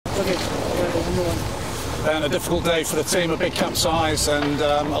And a difficult day for the team, a big capsize and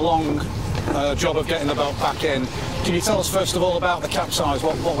a long job of getting the boat back in. Can you tell us first of all about the capsize?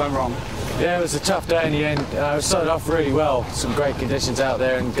 What went wrong? Yeah, it was a tough day in the end. We started off really well, some great conditions out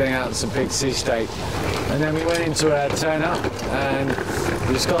there and getting out in some big sea state. And then we went into a turn up and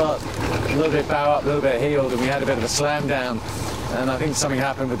we just got a little bit bow up, a little bit heeled, and we had a bit of a slam down. And I think something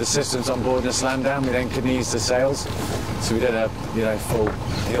happened with the systems on board in the slam down. We then couldn't ease the sails, so we did a full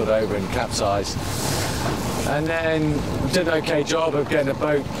heeled over and capsize. And then we did an okay job of getting the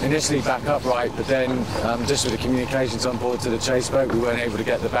boat initially back upright, but then just with the communications on board to the chase boat, we weren't able to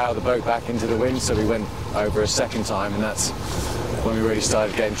get the bow of the boat back into the wind, so we went over a second time, and that's when we really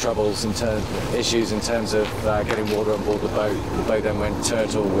started getting issues in terms of getting water on board the boat. The boat then went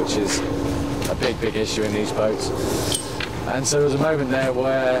turtle, which is a big issue in these boats. And so there was a moment there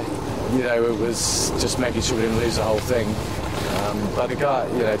where, it was just making sure we didn't lose the whole thing. But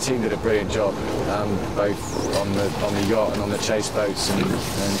the team did a brilliant job, both on the yacht and on the chase boats, and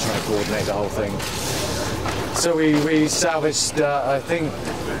trying to coordinate the whole thing. So we salvaged, I think,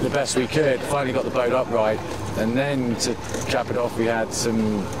 the best we could. Finally got the boat upright, and then to cap it off, we had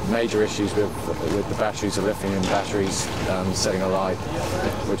some major issues with the batteries, the lithium batteries setting alight,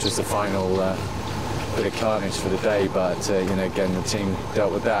 which was the final bit of carnage for the day. But again, the team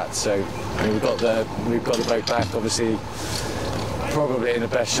dealt with that. So we've got the boat back, obviously, probably in the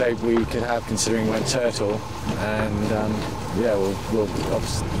best shape we could have considering we went turtle, and we'll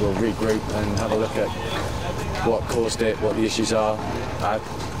regroup and have a look at what caused it, what the issues are.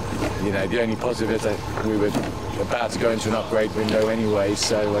 The only positive is that we were about to go into an upgrade window anyway,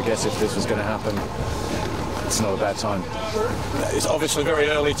 so I guess if this was going to happen, it's not a bad time. It's obviously very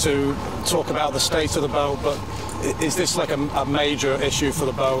early to talk about the state of the boat, but is this like a major issue for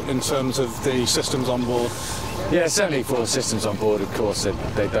the boat in terms of the systems on board? Yeah, certainly for the systems on board, of course,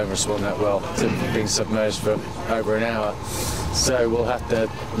 they don't respond that well to being submerged for over an hour. So we'll have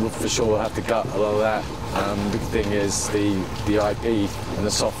to gut a lot of that. The thing is, the IP and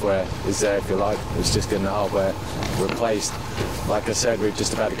the software is there, if you like. It's just getting the hardware replaced. Like I said, we're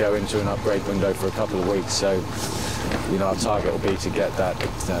just about to go into an upgrade window for a couple of weeks, so our target will be to get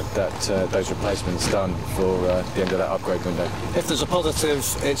those replacements done for the end of that upgrade window. If there's a positive,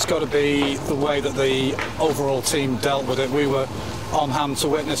 it's got to be the way that the overall team dealt with it. We were on hand to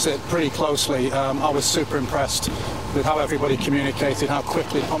witness it pretty closely. I was super impressed with how everybody communicated, how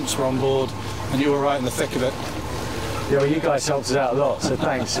quickly pumps were on board, and you were right in the thick of it. Yeah, well, you guys helped us out a lot, so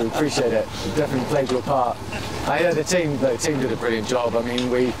thanks. We appreciate it. You definitely played your part. The team did a brilliant job. I mean,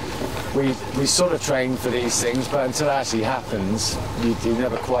 we sort of train for these things, but until it actually happens, you're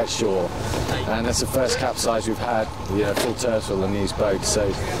never quite sure. And that's the first capsize we've had, full turtle in these boats. So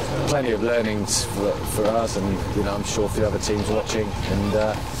plenty of learnings for us, and I'm sure for the other teams watching. And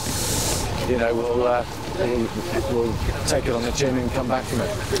we'll take it on the chin and come back from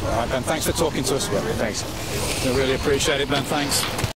it. All right, Ben. Thanks for talking to us. Yeah, thanks. I really appreciate it, Ben. Thanks.